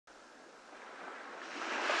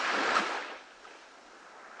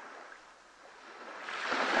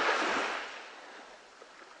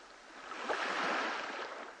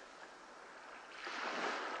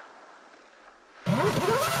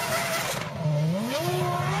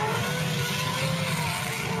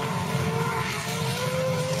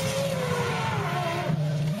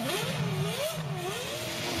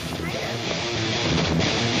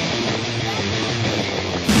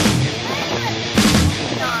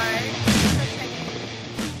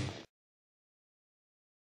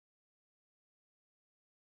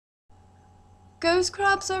Ghost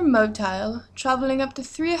crabs are motile, traveling up to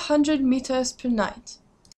 300 meters per night.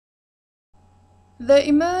 They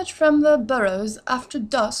emerge from their burrows after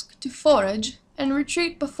dusk to forage and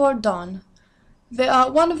retreat before dawn. They are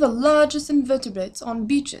one of the largest invertebrates on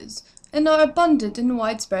beaches and are abundant and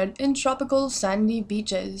widespread in tropical sandy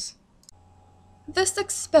beaches. This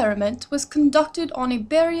experiment was conducted on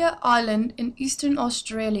Iberia Island in eastern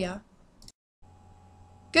Australia.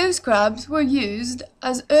 Ghost crabs were used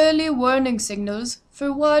as early warning signals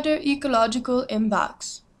for wider ecological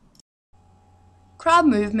impacts. Crab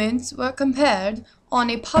movements were compared on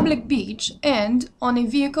a public beach and on a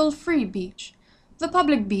vehicle-free beach. The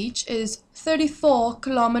public beach is 34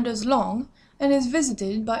 kilometers long and is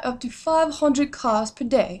visited by up to 500 cars per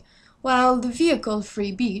day, while the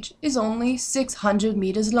vehicle-free beach is only 600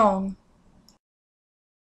 meters long.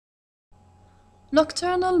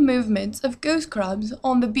 Nocturnal movements of ghost crabs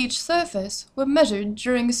on the beach surface were measured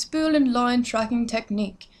during a spool and line tracking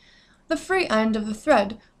technique. The free end of the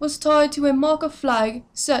thread was tied to a marker flag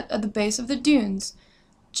set at the base of the dunes.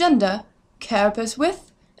 Gender, carapace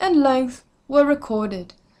width, and length were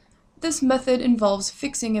recorded. This method involves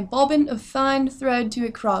fixing a bobbin of fine thread to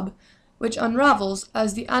a crab, which unravels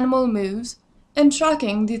as the animal moves, and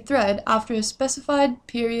tracking the thread after a specified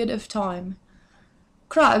period of time.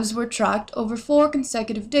 Crabs were tracked over 4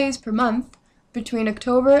 consecutive days per month between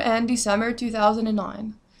October and December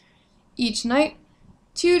 2009. Each night,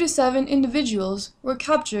 2 to 7 individuals were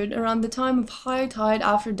captured around the time of high tide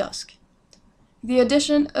after dusk. The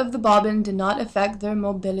addition of the bobbin did not affect their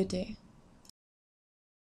mobility.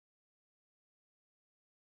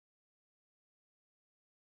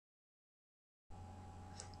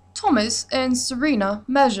 Thomas and Serena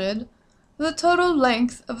measured the total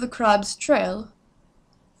length of the crab's trail,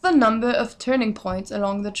 the number of turning points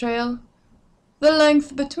along the trail, the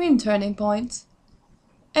length between turning points,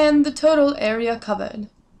 and the total area covered.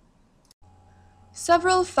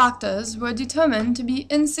 Several factors were determined to be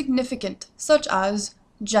insignificant, such as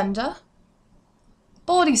gender,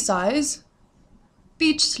 body size,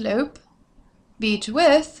 beach slope, beach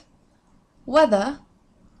width, weather,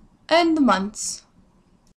 and the months.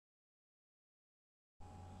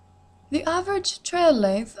 The average trail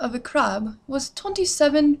length of a crab was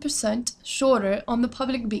 27% shorter on the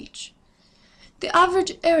public beach. The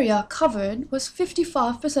average area covered was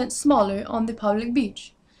 55% smaller on the public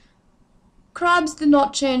beach. Crabs did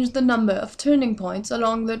not change the number of turning points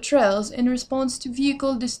along their trails in response to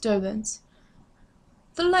vehicle disturbance.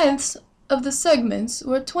 The lengths of the segments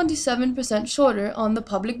were 27% shorter on the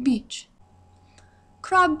public beach.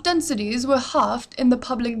 Crab densities were halved in the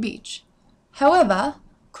public beach. However,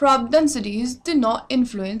 crab densities did not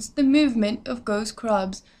influence the movement of ghost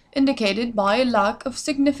crabs, indicated by a lack of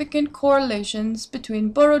significant correlations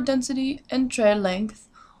between burrow density and trail length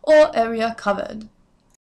or area covered.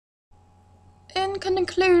 In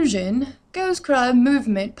conclusion, ghost crab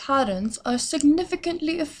movement patterns are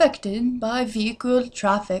significantly affected by vehicle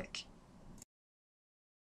traffic.